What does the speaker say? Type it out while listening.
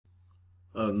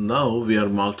Now we are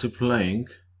multiplying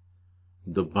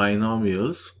the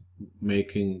binomials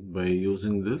by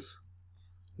using this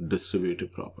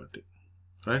distributive property,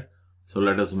 right? So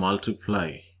let us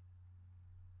multiply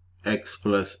x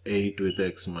plus 8 with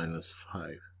x minus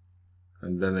 5,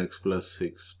 and then x plus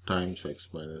 6 times x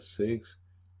minus 6,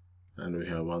 and we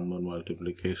have one more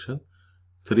multiplication,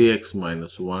 3x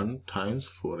minus 1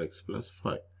 times 4x plus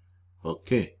 5.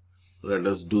 Okay, let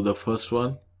us do the first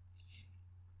one.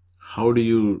 How do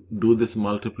you do this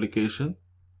multiplication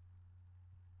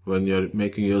when you're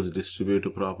making use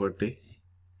distributive property?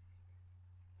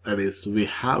 That is, we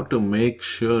have to make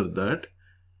sure that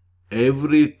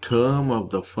every term of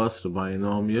the first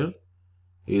binomial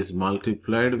is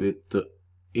multiplied with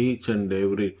each and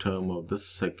every term of the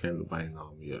second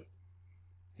binomial.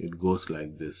 It goes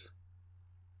like this: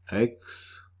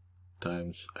 x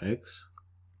times x,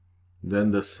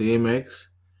 then the same x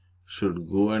should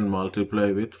go and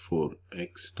multiply with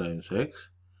 4x times x,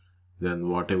 then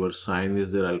whatever sign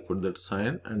is there, I'll put that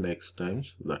sign, and x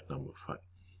times that number 5.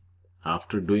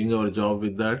 After doing our job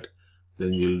with that,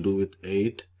 then you'll do with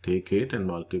 8, take 8 and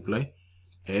multiply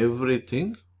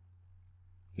everything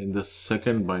in the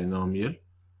second binomial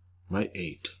by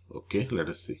 8. Okay, let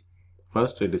us see.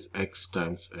 First it is x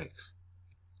times x.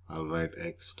 I'll write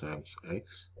x times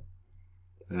x,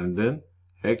 and then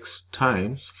x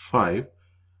times 5,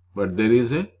 but there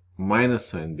is a minus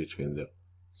sign between them.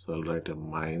 So I'll write a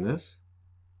minus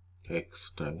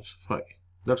x times 5.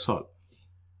 That's all.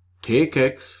 Take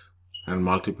x and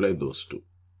multiply those two.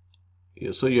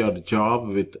 So your job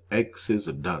with x is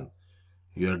done.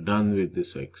 You are done with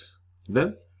this x.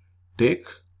 Then take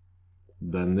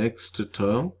the next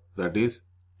term, that is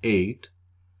 8,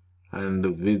 and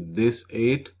with this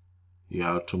 8 you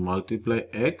have to multiply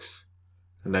x,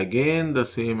 and again the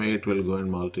same 8 will go and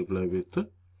multiply with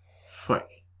 5,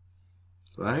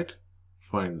 right?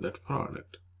 Find that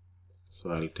product.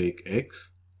 So I'll take 8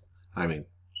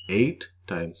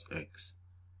 times x.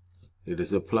 It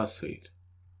is a plus 8.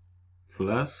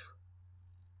 Plus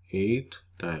 8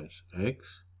 times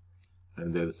x,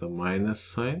 and there is a minus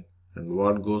sign, and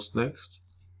what goes next?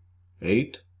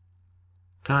 8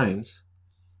 times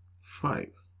 5.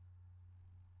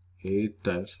 8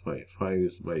 times 5. 5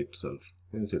 is by itself,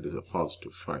 means it is a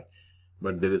positive 5.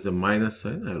 But there is a minus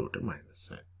sign, I wrote a minus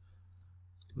sign.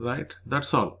 Right?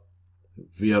 That's all.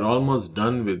 We are almost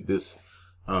done with this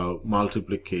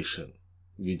multiplication.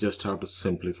 You just have to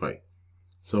simplify.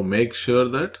 So make sure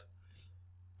that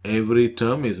every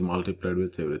term is multiplied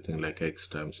with everything, like x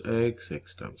times x,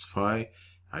 x times 5,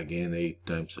 again 8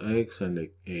 times x, and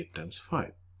 8 times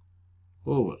 5.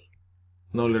 Over.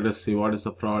 Now let us see what is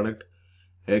the product.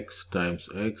 X times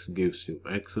x gives you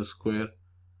x square.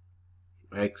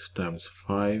 X times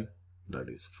 5, that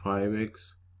is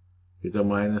 5x with a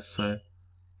minus sign,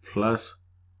 plus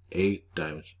 8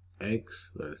 times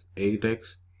x, that is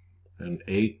 8x, and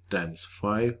 8 times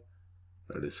 5,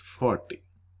 that is 40.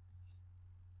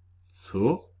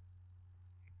 So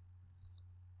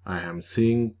I am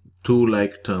seeing two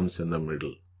like terms in the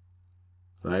middle,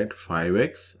 right?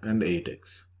 5x and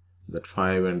 8x. That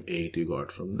 5 and 8 you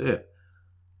got from there.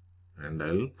 And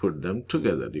I'll put them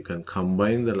together. You can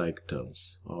combine the like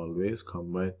terms. Always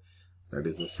combine. That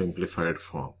is a simplified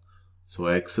form. So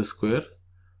x square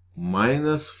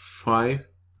minus 5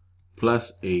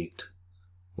 plus 8.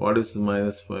 What is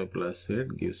minus 5 plus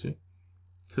 8? Gives you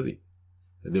 3.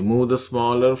 Remove the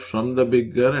smaller from the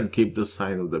bigger and keep the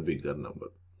sign of the bigger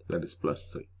number. That is plus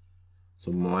 3.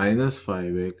 So minus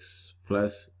 5x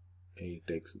plus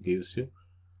 8x gives you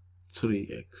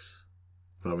 3x.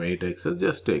 From 8x,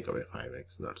 just take away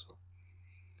 5x, that's all.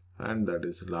 And that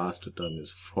is last term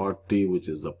is 40, which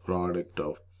is the product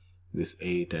of this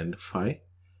 8 and 5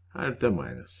 at the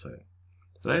minus sign.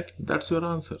 Right? That's your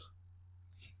answer.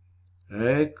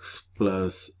 X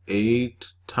plus 8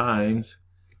 times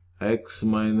x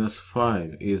minus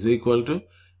 5 is equal to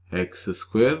x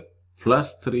square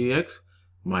plus 3x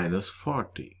minus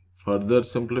 40. Further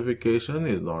simplification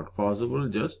is not possible,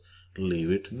 just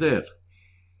leave it there.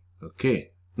 Okay,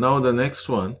 now the next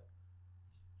one,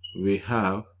 we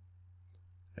have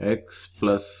x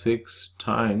plus 6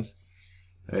 times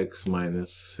x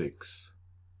minus 6.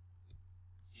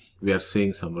 We are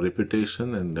seeing some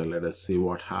repetition, and let us see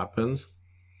what happens.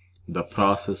 The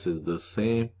process is the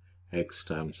same, x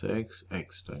times x,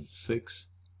 x times 6.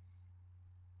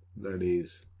 That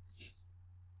is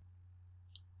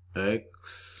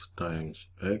x times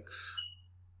x.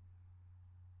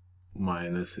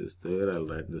 Minus is there, I'll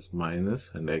write this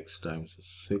minus, and x times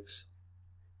 6,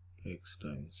 x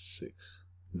times 6.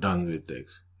 Done with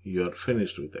x. You are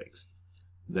finished with x.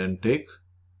 Then take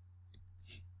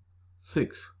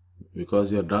 6.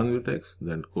 Because you are done with x,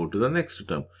 then go to the next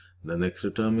term. The next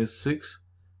term is 6.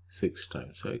 6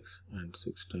 times x and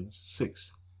 6 times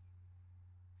 6.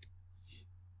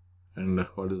 And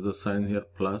what is the sign here?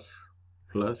 Plus.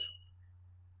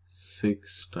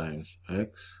 6 times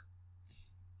x.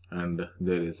 And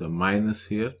there is a minus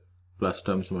here. Plus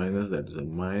times minus, that is a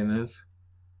minus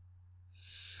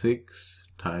 6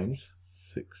 times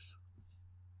 6.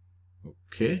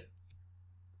 Okay.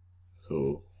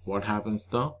 So what happens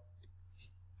now?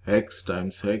 X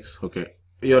times x. Okay.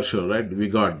 You're sure, right? We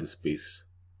got this piece.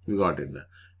 We got it now.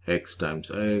 X times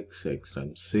x, x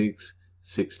times 6,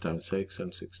 6 times x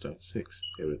and 6 times 6.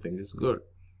 Everything is good.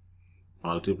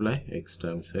 Multiply x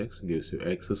times x gives you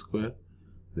x square.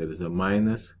 There is a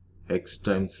minus x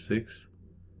times 6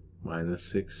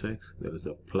 minus 6x. There is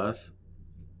a plus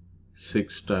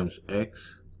 6 times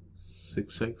x,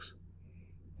 6x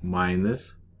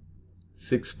minus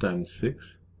 6 times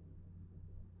 6,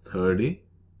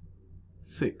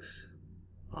 36.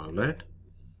 Alright.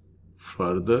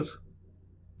 Further,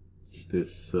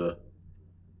 this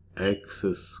x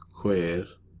square,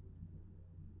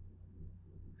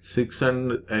 6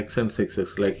 and x and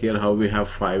 6x, like here how we have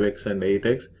 5x and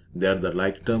 8x, they are the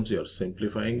like terms, you are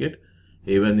simplifying it.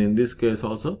 Even in this case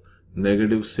also,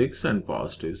 negative 6 and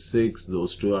positive 6,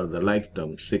 those two are the like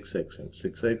terms, 6x and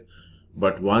 6x,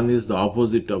 but one is the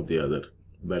opposite of the other.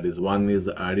 That is, one is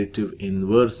the additive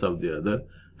inverse of the other,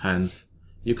 hence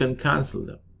you can cancel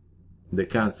them. They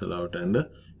cancel out and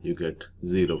you get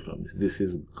 0 from this. This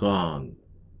is gone.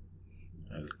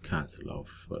 I'll cancel off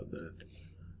for that.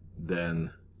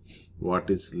 Then what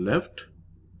is left?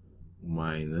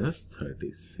 Minus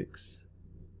 36.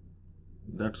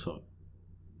 That's all.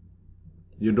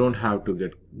 You don't have to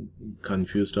get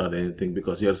confused or anything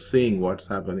because you are seeing what's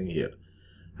happening here.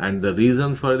 And the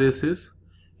reason for this is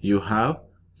you have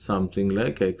something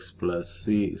like x plus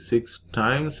 6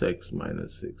 times x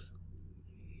minus 6.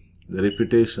 The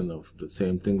repetition of the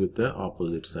same thing with the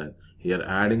opposite sign. Here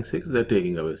adding 6, they're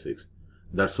taking away 6.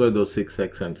 That's why those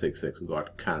 6x and 6x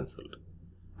got cancelled.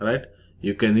 Right?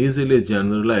 You can easily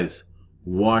generalize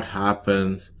what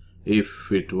happens if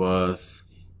it was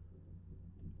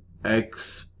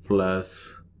x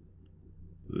plus,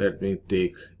 let me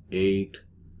take 8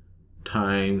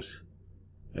 times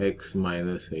x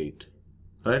minus 8.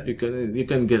 Right? You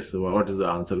can guess what is the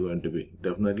answer going to be.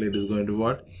 Definitely it is going to be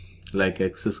what? Like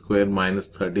x square minus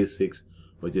 36,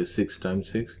 which is 6 times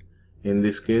 6. In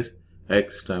this case,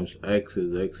 x times x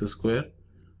is x square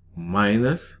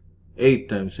minus 8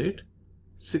 times 8,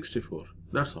 64.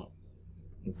 That's all.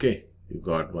 Okay, you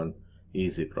got one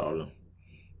easy problem.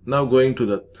 Now going to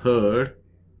the third,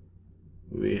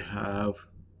 we have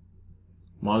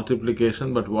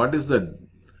multiplication, but what is the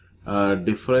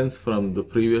difference from the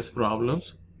previous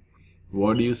problems?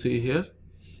 What do you see here?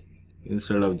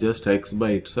 Instead of just x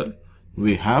by itself,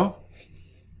 we have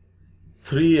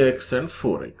 3x and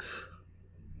 4x.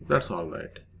 That's all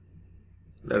right.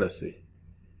 Let us see.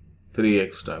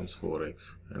 3x times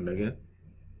 4x and again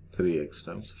 3x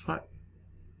times 5.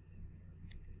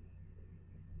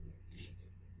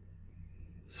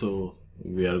 So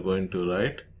we are going to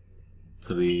write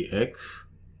 3x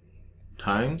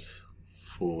times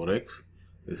 4x.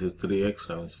 This is 3x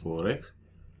times 4x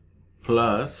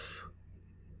plus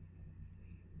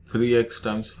 3x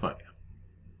times 5.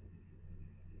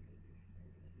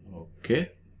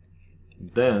 Okay.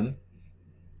 Then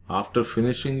after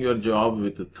finishing your job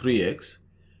with the 3x,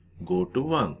 go to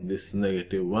 1. This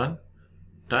negative 1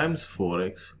 times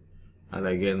 4x and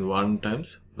again 1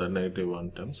 times the negative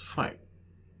 1 times 5.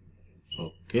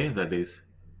 Okay, that is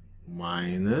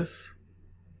minus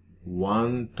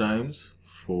 1 times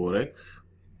 4x.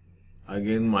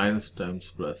 Again minus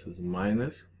times plus is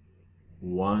minus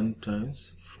 1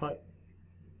 times 5.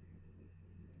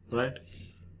 Right?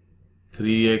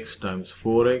 3x times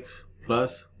 4x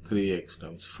plus 3x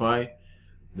times 5.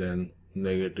 Then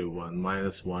negative 1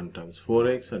 minus 1 times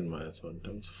 4x and minus 1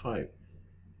 times 5.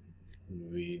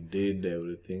 We did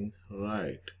everything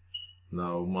right.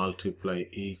 Now multiply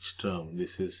each term.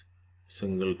 This is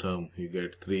single term. You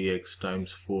get 3x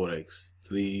times 4x.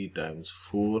 3 times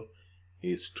 4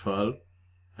 is 12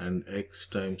 and x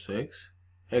times x,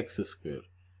 x square.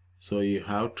 So you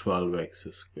have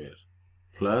 12x square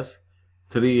plus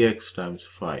 3x times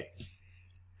 5.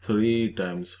 3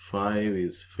 times 5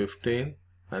 is 15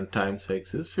 and times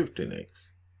x is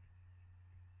 15x.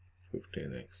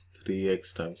 15x.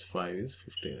 3x times 5 is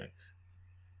 15x.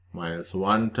 Minus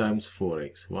 1 times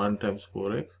 4x. 1 times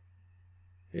 4x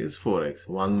is 4x.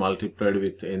 1 multiplied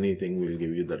with anything will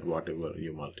give you that whatever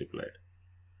you multiplied.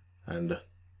 And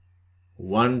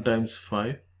 1 times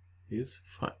 5 is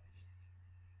 5.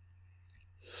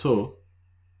 So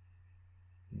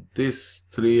this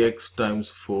 3x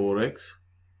times 4x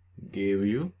gave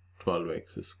you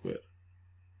 12x square.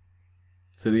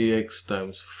 3x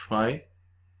times 5,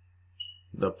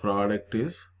 the product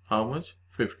is how much?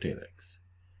 15x.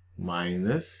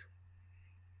 Minus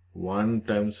 1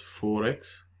 times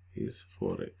 4x is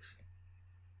 4x.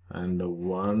 And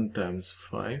 1 times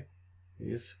 5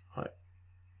 is 5.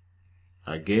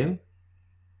 Again,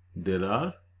 there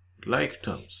are like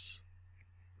terms.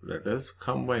 Let us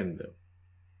combine them.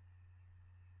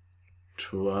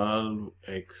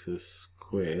 12x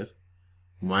square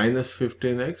minus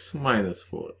 15x minus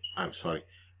 4. I'm sorry,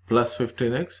 plus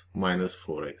 15x minus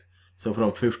 4x. So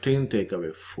from 15 take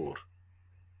away 4.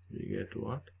 We get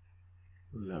what?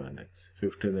 11x.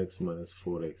 15x minus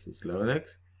 4x is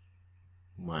 11x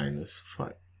minus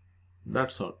 5.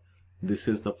 That's all. This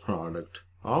is the product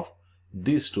of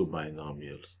these two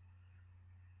binomials.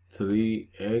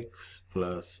 3x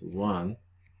plus 1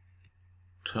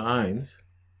 times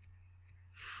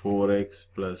 4x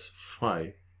plus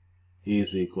 5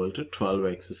 is equal to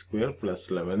 12x square plus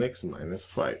 11x minus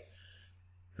 5.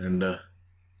 And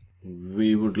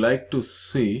we would like to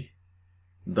see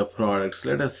the products.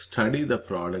 Let us study the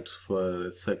products for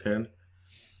a second.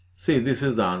 See, this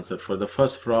is the answer for the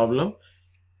first problem.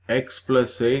 X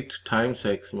plus 8 times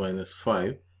x minus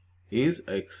 5 is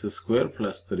x square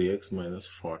plus 3x minus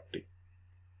 40.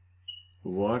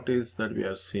 What is that we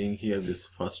are seeing here? This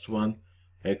first one,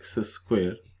 x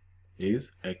square,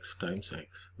 is x times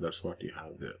x. That's what you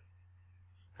have there.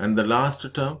 And the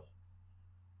last term,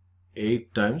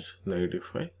 8 times negative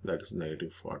 5, that is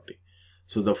negative 40.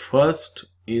 So the first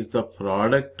is the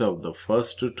product of the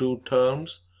first two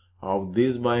terms of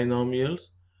these binomials,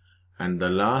 and the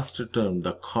last term,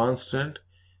 the constant,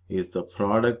 is the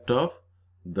product of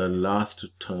the last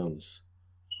terms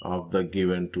of the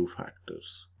given two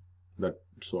factors.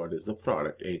 That's what is the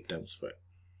product, 8 times 5.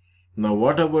 Now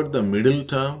what about the middle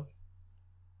term?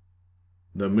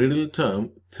 The middle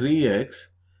term, 3x.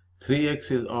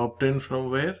 3x is obtained from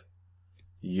where?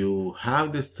 You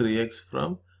have this 3x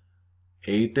from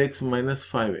 8x minus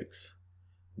 5x.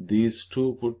 These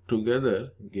two put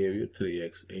together gave you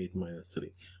 3x, 8 minus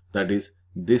 3. That is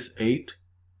this 8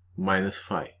 minus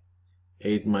 5.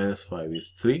 8 minus 5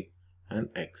 is 3 and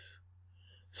x.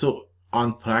 So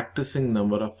on practicing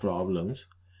number of problems,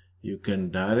 you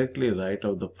can directly write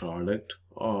out the product,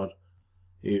 or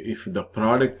if the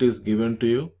product is given to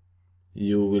you,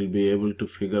 you will be able to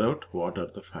figure out what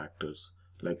are the factors.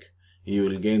 Like, you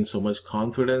will gain so much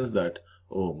confidence that,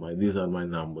 oh, these are my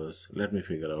numbers. Let me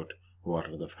figure out what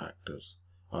are the factors.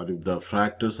 Or if the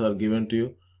factors are given to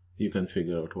you, you can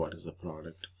figure out what is the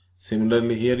product.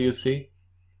 Similarly, here you see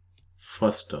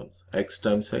first terms, x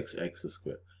times x, x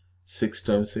square. 6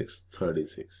 times 6,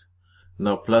 36.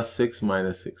 Now plus 6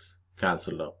 minus 6,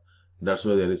 cancelled out. That's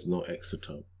why there is no x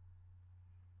term.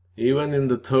 Even in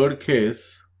the third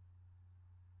case,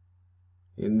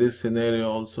 in this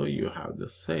scenario also, you have the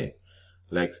same.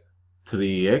 Like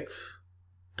 3x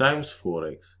times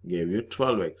 4x gave you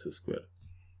 12x square.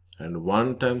 And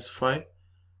 1 times 5,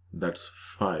 that's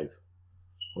 5.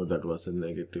 Oh, that was a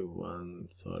negative 1.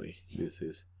 Sorry, this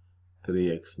is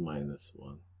 3x minus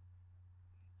 1.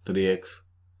 3x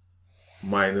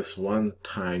minus 1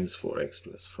 times 4x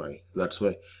plus 5. That's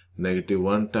why negative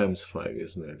 1 times 5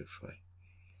 is negative 5.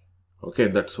 Okay,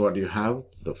 that's what you have.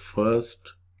 The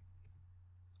first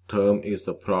term is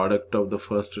the product of the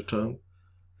first term.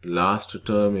 Last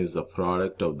term is the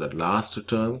product of the last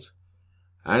terms.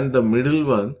 And the middle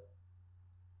one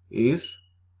is,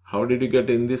 how did you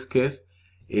get in this case?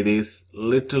 It is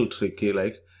little tricky,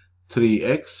 like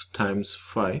 3x times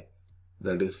 5,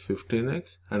 that is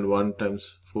 15x, and 1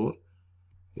 times 4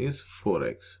 is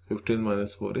 4x. 15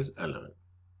 minus 4 is 11.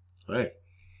 Right?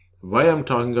 Why I'm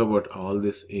talking about all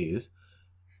this is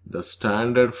the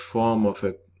standard form of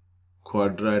a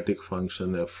quadratic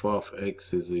function f of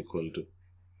x is equal to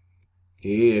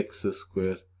ax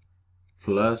square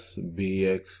plus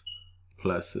bx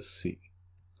plus c.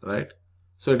 Right?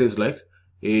 So it is like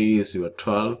a is your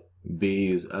 12,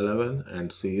 b is 11,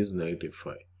 and c is negative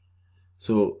 5.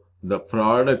 So the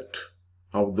product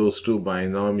of those two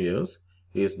binomials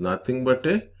is nothing but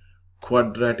a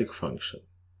quadratic function.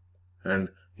 And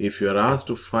if you are asked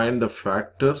to find the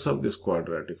factors of this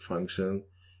quadratic function,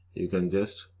 you can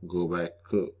just go back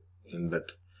in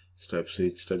that steps,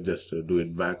 each step, just do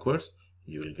it backwards.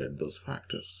 You will get those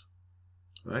factors.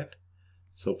 Right?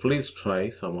 So please try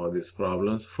some of these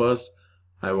problems. First,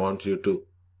 I want you to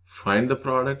find the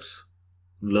products,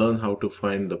 learn how to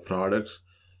find the products,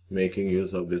 making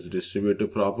use of this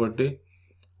distributive property.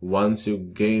 Once you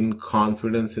gain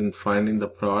confidence in finding the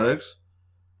products,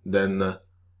 then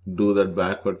do that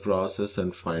backward process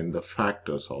and find the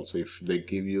factors also. If they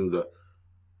give you the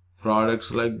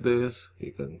products like this,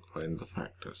 you can find the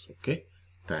factors. Okay,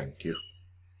 thank you.